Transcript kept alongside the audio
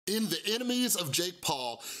In The Enemies of Jake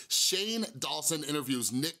Paul, Shane Dawson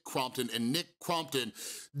interviews Nick Crompton, and Nick Crompton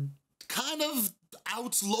kind of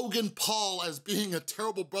outs Logan Paul as being a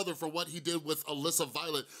terrible brother for what he did with Alissa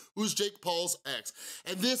Violet, who's Jake Paul's ex.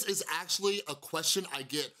 And this is actually a question I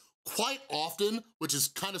get quite often, which is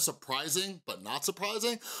kind of surprising, but not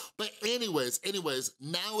surprising. But anyways,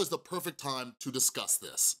 now is the perfect time to discuss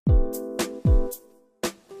this.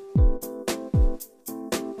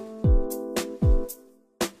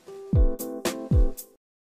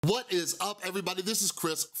 What is up, everybody? This is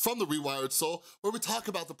Chris from The Rewired Soul, where we talk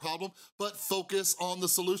about the problem, but focus on the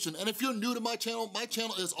solution. And if you're new to my channel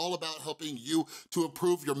is all about helping you to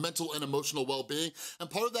improve your mental and emotional well-being. And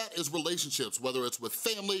part of that is relationships, whether it's with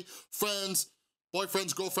family, friends,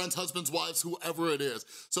 boyfriends, girlfriends, husbands, wives, whoever it is.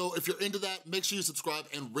 So if you're into that, make sure you subscribe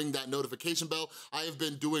and ring that notification bell. I have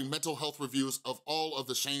been doing mental health reviews of all of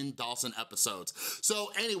the Shane Dawson episodes.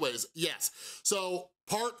 So anyways, yes. So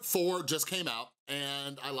part 4 just came out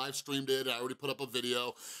and I live streamed it. I already put up a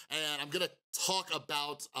video and I'm gonna talk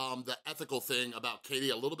about the ethical thing about Katie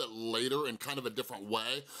a little bit later in kind of a different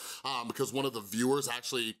way because one of the viewers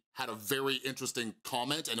actually had a very interesting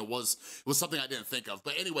comment and it was something I didn't think of.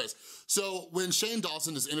 But anyways, so when Shane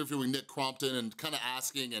Dawson is interviewing Nick Crompton and kind of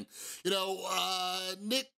asking, and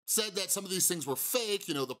Nick said that some of these things were fake,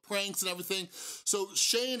 the pranks and everything. So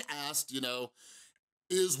Shane asked,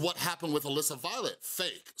 is what happened with Alissa Violet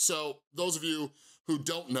fake? So those of you who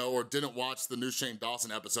don't know or didn't watch the new Shane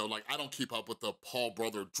Dawson episode, I don't keep up with the Paul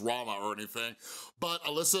brother drama or anything, but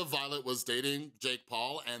Alissa Violet was dating Jake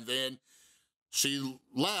Paul and then she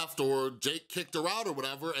left or Jake kicked her out or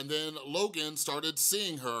whatever, and then Logan started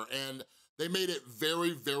seeing her and they made it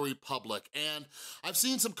very, very public. And I've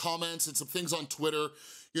seen some comments and some things on Twitter,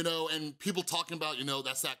 and people talking about,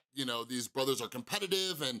 these brothers are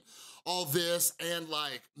competitive and all this, and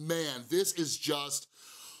man, this is just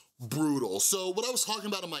brutal. So what I was talking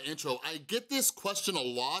about in my intro, I get this question a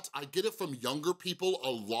lot. I get it from younger people a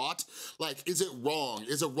lot. Is it wrong?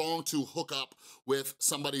 Is it wrong to hook up with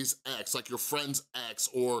somebody's ex, like your friend's ex,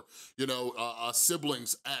 or, a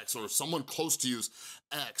sibling's ex, or someone close to you's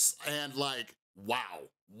ex? And wow.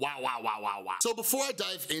 Wow. So before I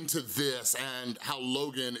dive into this and how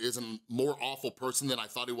Logan is a more awful person than I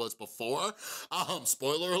thought he was before,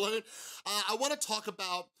 spoiler alert, I wanna talk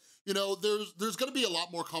about, there's gonna be a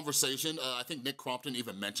lot more conversation. I think Nick Crompton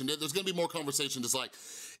even mentioned it. There's gonna be more conversation just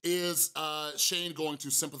is Shane going to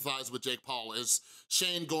sympathize with Jake Paul? Is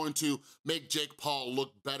Shane going to make Jake Paul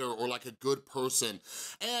look better or like a good person?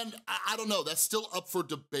 And I don't know, that's still up for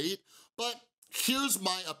debate, but here's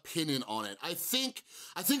my opinion on it. I think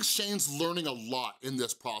Shane's learning a lot in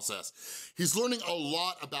this process. He's learning a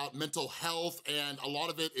lot about mental health, and a lot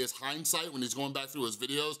of it is hindsight when he's going back through his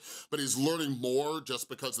videos, but he's learning more just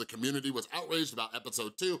because the community was outraged about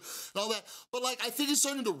episode 2 and all that. But I think he's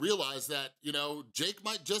starting to realize that, Jake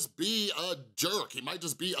might just be a jerk. He might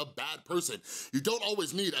just be a bad person. You don't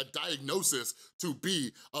always need a diagnosis to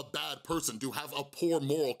be a bad person, to have a poor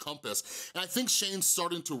moral compass. And I think Shane's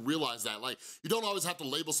starting to realize that. You don't always have to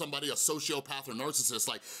label somebody a sociopath or narcissist.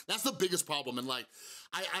 That's the biggest problem. And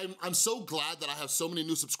I'm so glad that I have so many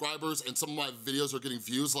new subscribers and some of my videos are getting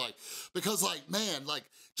views, because man,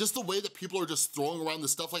 just the way that people are just throwing around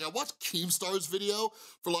this stuff. I watched Keemstar's video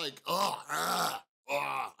for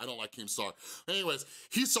I don't like Keemstar. Anyways,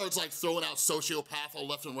 he starts throwing out sociopath all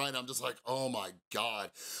left and right. I'm just oh my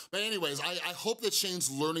God. But anyways, I hope that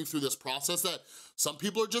Shane's learning through this process that some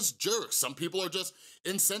people are just jerks. Some people are just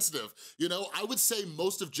insensitive. I would say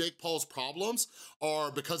most of Jake Paul's problems are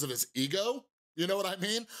because of his ego. You know what I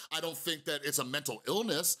mean? I don't think that it's a mental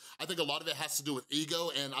illness. I think a lot of it has to do with ego,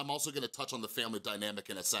 and I'm also gonna touch on the family dynamic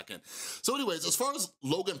in a second. So anyways, as far as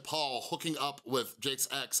Logan Paul hooking up with Jake's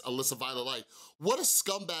ex, Alissa Violet, what a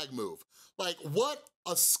scumbag move. What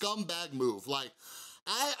a scumbag move.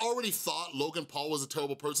 I already thought Logan Paul was a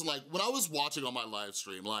terrible person. When I was watching on my live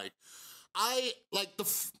stream, one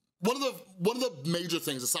of the major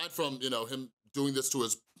things, aside from, him doing this to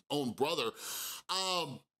his own brother,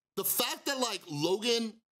 the fact that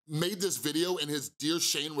Logan made this video in his Dear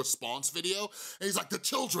Shane response video, and he's the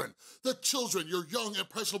children, your young,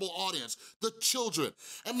 impressionable audience, the children.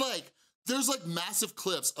 And there's massive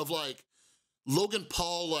clips of Logan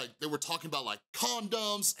Paul, they were talking about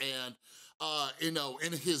condoms and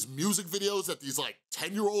in his music videos that these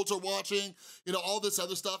 10-year-olds are watching, all this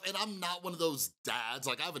other stuff. And I'm not one of those dads,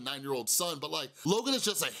 I have a 9-year-old son, but Logan is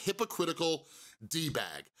just a hypocritical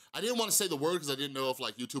D-bag. I didn't want to say the word because I didn't know if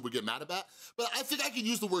YouTube would get mad about, but I think I can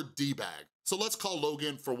use the word D-bag. So let's call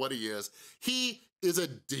Logan for what he is. He is a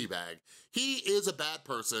D-bag. He is a bad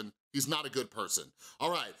person. He's not a good person. All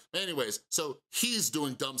right, anyways, so he's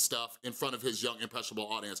doing dumb stuff in front of his young, impressionable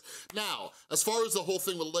audience. Now, as far as the whole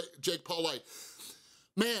thing with Jake Paul, like,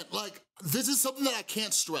 man, like, this is something that I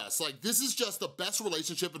can't stress. Like, this is just the best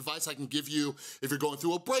relationship advice I can give you if you're going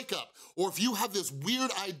through a breakup, or if you have this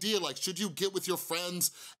weird idea, like, should you get with your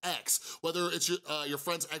friend's ex, whether it's your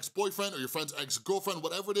friend's ex-boyfriend or your friend's ex-girlfriend,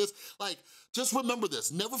 whatever it is, like, just remember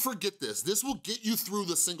this, never forget this. This will get you through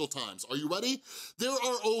the single times. Are you ready? There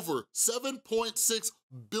are over 7.6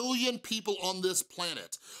 billion people on this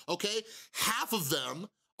planet, okay? Half of them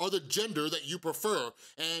are the gender that you prefer.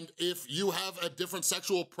 And if you have a different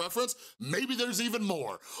sexual preference, maybe there's even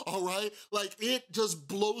more, all right? Like, it just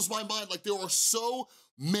blows my mind. Like, there are so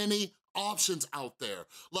many options out there.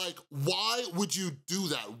 Like, why would you do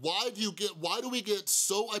that? Why do we get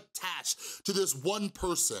so attached to this one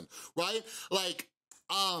person, right? Like,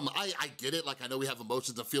 I get it, like, I know we have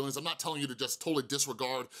emotions and feelings. I'm not telling you to just totally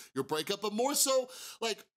disregard your breakup, but more so,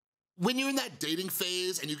 like, when you're in that dating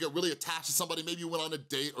phase and you get really attached to somebody, maybe you went on a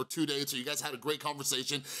date or 2 dates or you guys had a great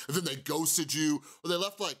conversation and then they ghosted you or they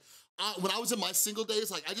left, like, when I was in my single days,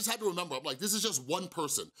 like, I just had to remember, I'm like, this is just one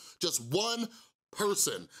person, just one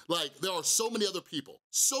person. Like, there are so many other people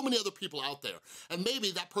out there, and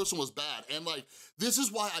maybe that person was bad. And like, this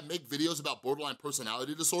is why I make videos about borderline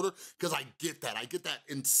personality disorder, because I get that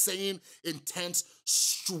insane, intense,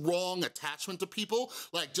 strong attachment to people.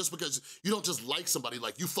 Like, just because you don't just like somebody,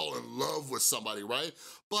 like, you fall in love with somebody, right?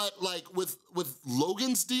 But like, with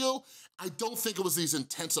Logan's deal, I don't think it was these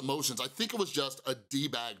intense emotions. I think it was just a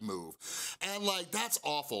D-bag move. And like, that's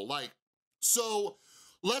awful. Like, so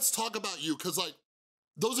let's talk about you, because like,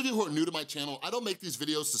 those of you who are new to my channel, I don't make these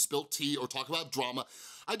videos to spill tea or talk about drama.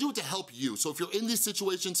 I do it to help you. So if you're in these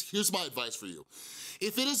situations, here's my advice for you.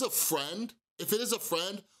 If it is a friend,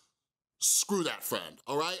 screw that friend,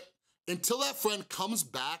 all right? Until that friend comes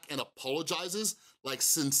back and apologizes, like,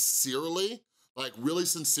 sincerely, like, really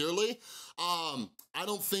sincerely, I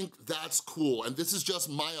don't think that's cool. And this is just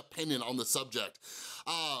my opinion on the subject.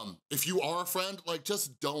 If you are a friend, like,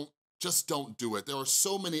 just don't do it. There are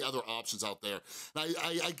so many other options out there. And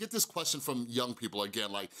I get this question from young people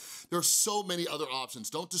again, like, there are so many other options.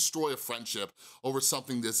 Don't destroy a friendship over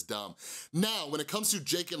something this dumb. Now, when it comes to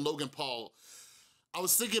Jake and Logan Paul, I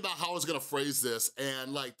was thinking about how I was gonna phrase this,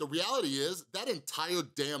 and like, the reality is that entire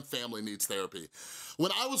damn family needs therapy.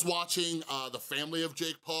 When I was watching the family of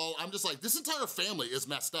Jake Paul, I'm just like, this entire family is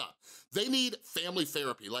messed up. They need family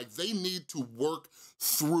therapy. Like, they need to work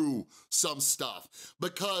through some stuff,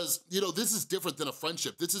 because, you know, this is different than a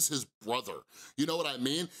friendship. This is his brother, you know what I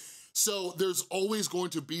mean? So there's always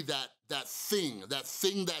going to be that thing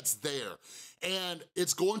that's there, and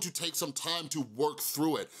it's going to take some time to work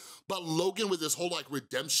through it. But Logan, with this whole like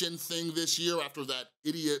redemption thing this year after that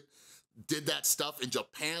idiot did that stuff in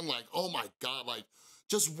Japan, like, oh my God, like,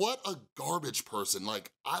 just what a garbage person.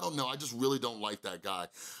 Like, I don't know, I just really don't like that guy.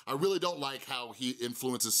 I really don't like how he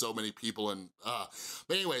influences so many people, and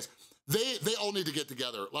but anyways, they all need to get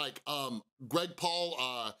together. Like, Greg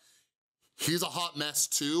Paul, he's a hot mess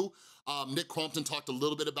too. Nick Crompton talked a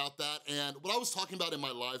little bit about that, and what I was talking about in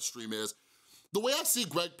my live stream is, the way I see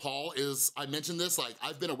Greg Paul is, I mentioned this, like,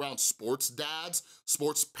 I've been around sports dads,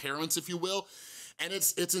 sports parents, if you will, and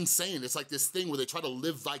it's insane. It's like this thing where they try to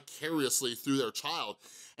live vicariously through their child.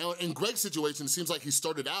 And in Greg's situation, it seems like he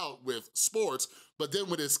started out with sports, but then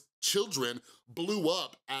when his children blew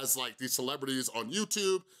up as like these celebrities on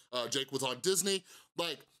YouTube, Jake was on Disney,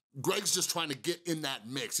 like, Greg's just trying to get in that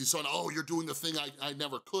mix. He's saying, oh, you're doing the thing I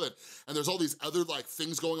never could. And there's all these other like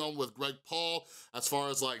things going on with Greg Paul, as far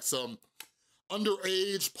as like some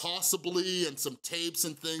underage possibly, and some tapes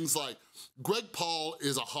and things. Like, Greg Paul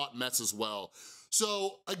is a hot mess as well.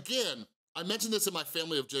 So again, I mentioned this in my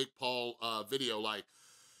Family of Jake Paul video, like,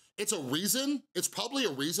 it's probably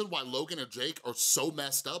a reason why Logan and Jake are so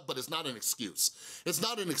messed up, but it's not an excuse. It's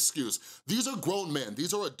not an excuse. These are grown men,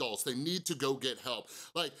 these are adults, they need to go get help.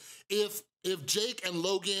 Like, if Jake and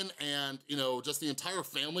Logan and, you know, just the entire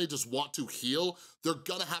family just want to heal, they're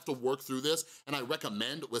gonna have to work through this, and I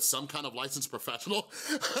recommend with some kind of licensed professional,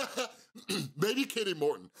 maybe Katie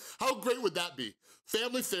Morton. How great would that be?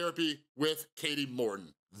 Family therapy with Katie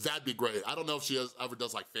Morton. That'd be great. I don't know if she ever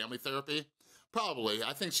does like family therapy. Probably,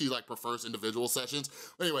 I think she like prefers individual sessions.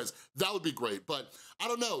 Anyways, that would be great, but I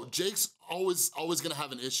don't know, Jake's always gonna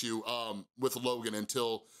have an issue with Logan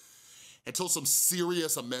until some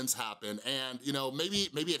serious amends happen. And you know, maybe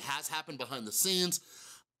it has happened behind the scenes.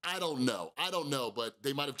 I don't know, but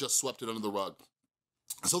they might have just swept it under the rug.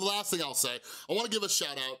 So the last thing I'll say, I wanna give a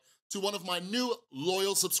shout out to one of my new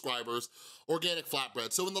loyal subscribers, Organic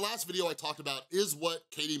Flatbread. So in the last video I talked about, is what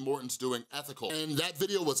Katie Morton's doing ethical? And that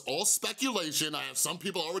video was all speculation. I have some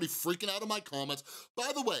people already freaking out in my comments.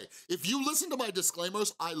 By the way, if you listen to my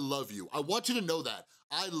disclaimers, I love you. I want you to know that.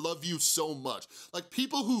 I love you so much. Like,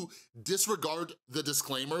 people who disregard the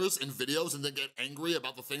disclaimers in videos and then get angry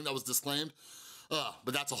about the thing that was disclaimed,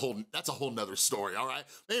 but that's a whole nother story, all right?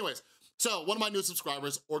 Anyways, so one of my new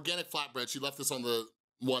subscribers, Organic Flatbread, she left this on the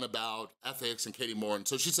one about ethics and Katie Morton.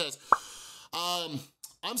 So she says,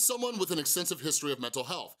 I'm someone with an extensive history of mental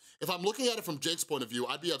health. If I'm looking at it from Jake's point of view,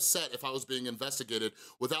 I'd be upset if I was being investigated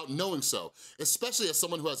without knowing so, especially as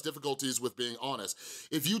someone who has difficulties with being honest.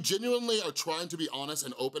 If you genuinely are trying to be honest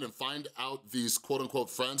and open and find out these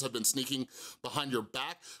quote-unquote friends have been sneaking behind your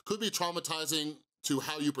back, could be traumatizing to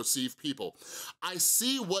how you perceive people. I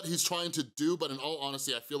see what he's trying to do, but in all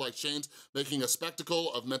honesty, I feel like Shane's making a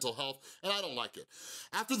spectacle of mental health, and I don't like it.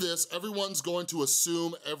 After this, everyone's going to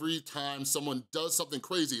assume every time someone does something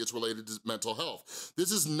crazy, it's related to mental health.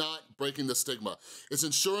 This is not breaking the stigma. It's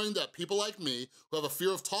ensuring that people like me, who have a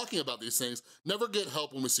fear of talking about these things, never get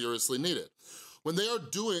help when we seriously need it. When they are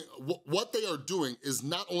doing, what they are doing is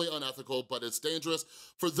not only unethical, but it's dangerous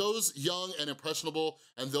for those young and impressionable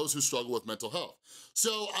and those who struggle with mental health.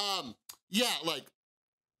 So, yeah, like,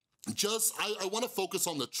 I wanna focus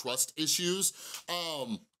on the trust issues.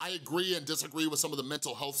 I agree and disagree with some of the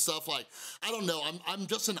mental health stuff. Like, I don't know, I'm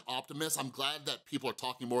just an optimist. I'm glad that people are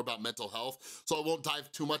talking more about mental health, so I won't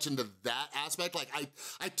dive too much into that aspect. Like,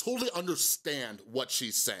 I totally understand what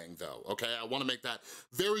she's saying though, okay? I wanna make that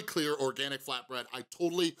very clear, Organic Flatbread. I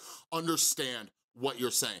totally understand what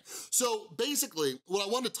you're saying. So basically, what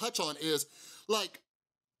I want to touch on is, like,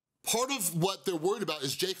 part of what they're worried about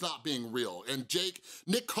is Jake not being real. And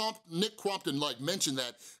Nick Crompton, like, mentioned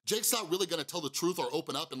that Jake's not really gonna tell the truth or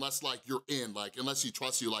open up unless, like, you're in, like, unless he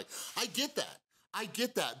trusts you. Like, I get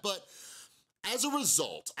that. But as a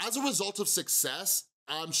result of success,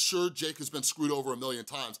 I'm sure Jake has been screwed over a million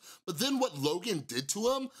times. But then what Logan did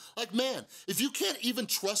to him, like, man, if you can't even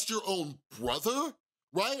trust your own brother,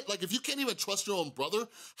 right? Like, if you can't even trust your own brother,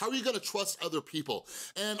 how are you gonna trust other people?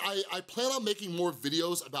 And I plan on making more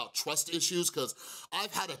videos about trust issues, because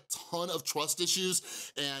I've had a ton of trust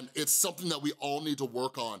issues, and it's something that we all need to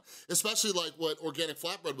work on. Especially like what Organic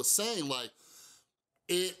Flatbread was saying, like,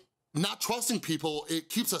 not trusting people, it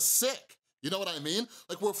keeps us sick. You know what I mean?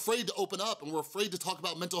 Like, we're afraid to open up, and we're afraid to talk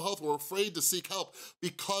about mental health. We're afraid to seek help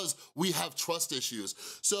because we have trust issues.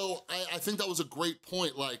 So I think that was a great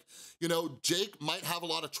point. Like, you know, Jake might have a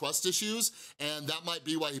lot of trust issues, and that might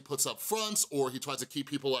be why he puts up fronts or he tries to keep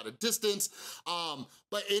people at a distance.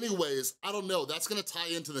 But anyways, I don't know. That's gonna tie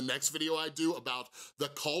into the next video I do about the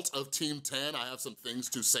cult of Team 10. I have some things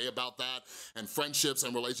to say about that, and friendships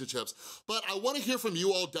and relationships. But I wanna hear from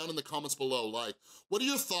you all down in the comments below. Like, what are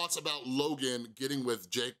your thoughts about Logan getting with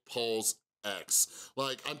Jake Paul's ex?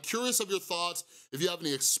 Like, I'm curious of your thoughts. If you have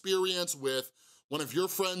any experience with one of your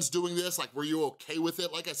friends doing this, like, were you okay with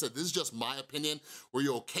it? Like I said, this is just my opinion. Were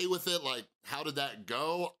you okay with it? Like, how did that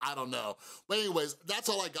go? I don't know. But anyways, that's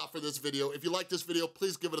all I got for this video. If you like this video,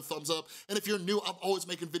 please give it a thumbs up. And if you're new, I'm always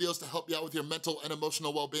making videos to help you out with your mental and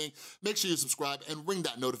emotional well-being. Make sure you subscribe and ring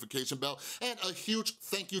that notification bell. And a huge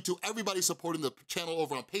thank you to everybody supporting the channel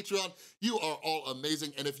over on Patreon. You are all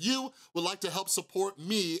amazing. And if you would like to help support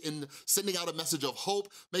me in sending out a message of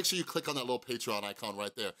hope, make sure you click on that little Patreon icon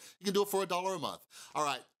right there. You can do it for $1 a month. All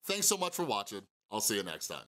right, thanks so much for watching. I'll see you next time.